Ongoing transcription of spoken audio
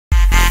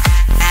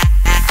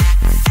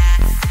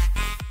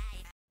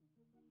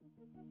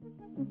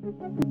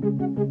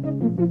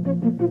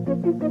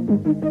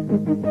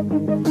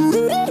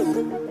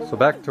So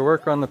back to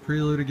work on the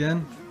Prelude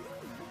again.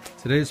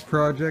 Today's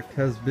project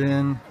has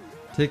been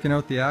taking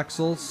out the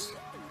axles.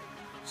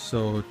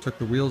 So took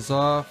the wheels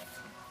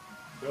off.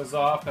 Wheels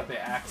off, got the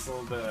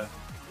axle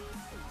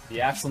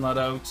nut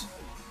out,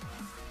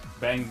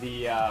 banged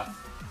the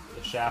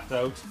shaft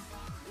out.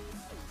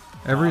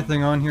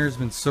 Everything on here has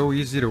been so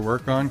easy to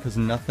work on because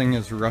nothing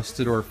is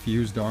rusted or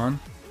fused on.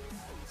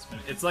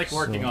 It's like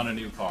working on a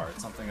new car.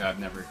 It's something that I've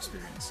never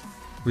experienced.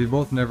 We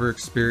both never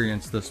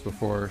experienced this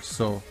before,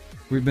 so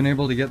we've been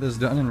able to get this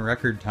done in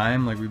record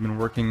time. Like, we've been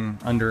working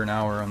under an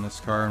hour on this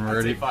car, and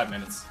I'd say 5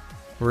 minutes.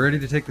 We're ready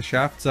to take the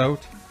shafts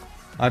out.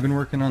 I've been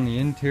working on the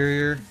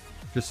interior.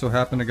 Just so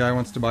happened a guy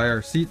wants to buy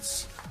our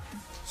seats,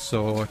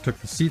 so I took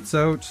the seats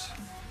out,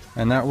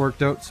 and that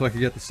worked out so I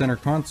could get the center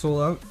console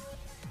out.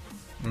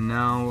 And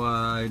now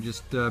I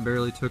just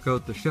barely took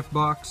out the shift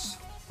box,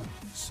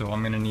 so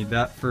I'm gonna need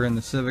that for in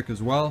the Civic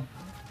as well.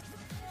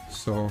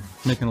 So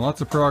making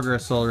lots of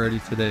progress already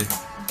today.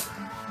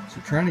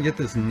 So trying to get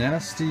this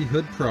nasty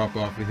hood prop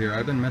off of here.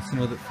 I've been messing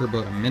with it for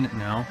about a minute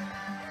now.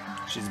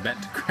 She's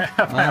bent to crap.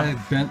 I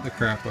bent the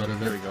crap out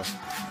of it. There we go.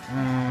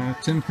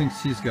 Tim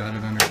thinks he's got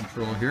it under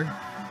control here.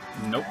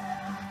 Nope.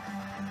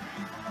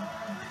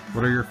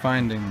 What are your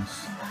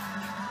findings?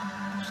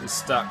 She's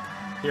stuck.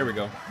 Here we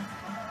go.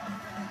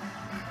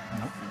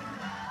 Nope.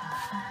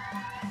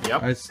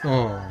 Yep.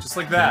 Just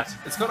like that.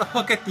 It's got a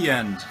hook at the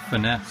end.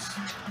 Finesse.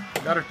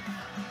 Got her.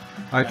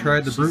 I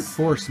tried the brute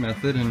force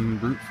method and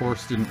brute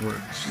force didn't work.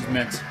 She's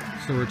meant.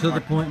 So we're to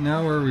the point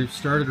now where we've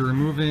started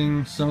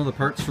removing some of the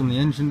parts from the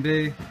engine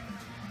bay.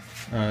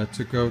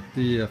 Took out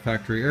the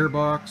factory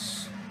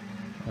airbox,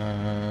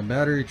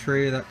 battery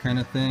tray, that kind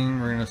of thing.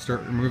 We're going to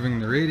start removing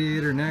the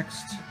radiator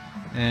next.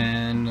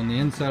 And on the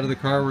inside of the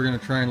car we're going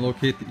to try and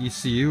locate the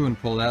ECU and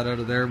pull that out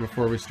of there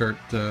before we start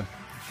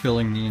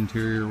filling the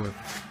interior with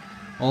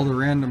all the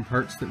random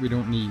parts that we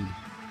don't need.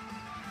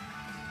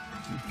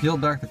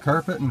 Peeled back the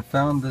carpet and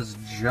found this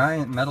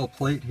giant metal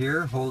plate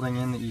here holding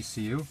in the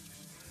ECU.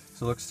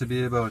 So it looks to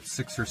be about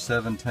 6 or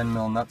 7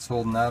 10mm nuts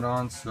holding that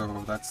on,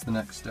 so that's the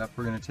next step.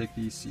 We're going to take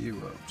the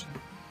ECU out.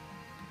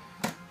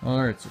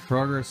 Alright, so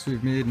progress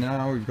we've made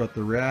now. We've got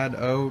the rad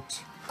out,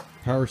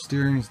 power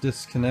steering is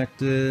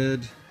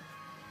disconnected,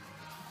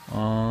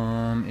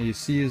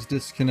 AC is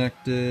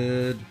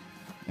disconnected,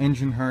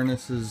 engine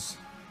harness is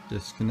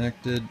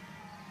disconnected.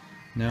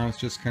 Now it's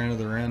just kind of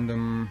the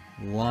random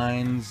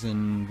lines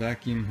and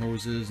vacuum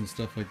hoses and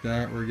stuff like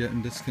that we're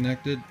getting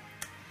disconnected.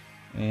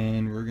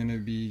 And we're going to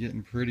be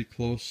getting pretty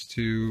close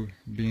to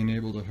being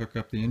able to hook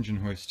up the engine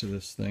hoist to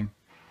this thing.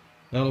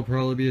 That'll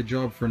probably be a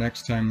job for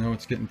next time though,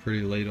 it's getting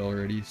pretty late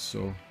already,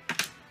 so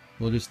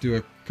we'll just do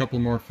a couple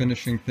more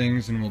finishing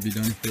things and we'll be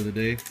done for the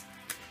day.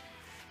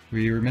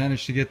 We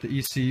managed to get the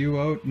ECU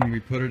out and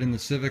we put it in the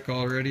Civic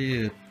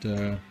already.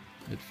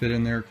 It fit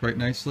in there quite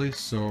nicely,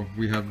 so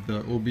we have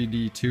the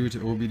OBD2 to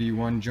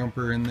OBD1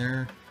 jumper in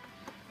there,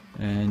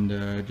 and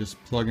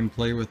just plug and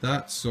play with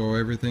that, so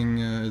everything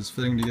is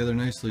fitting together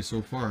nicely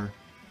so far.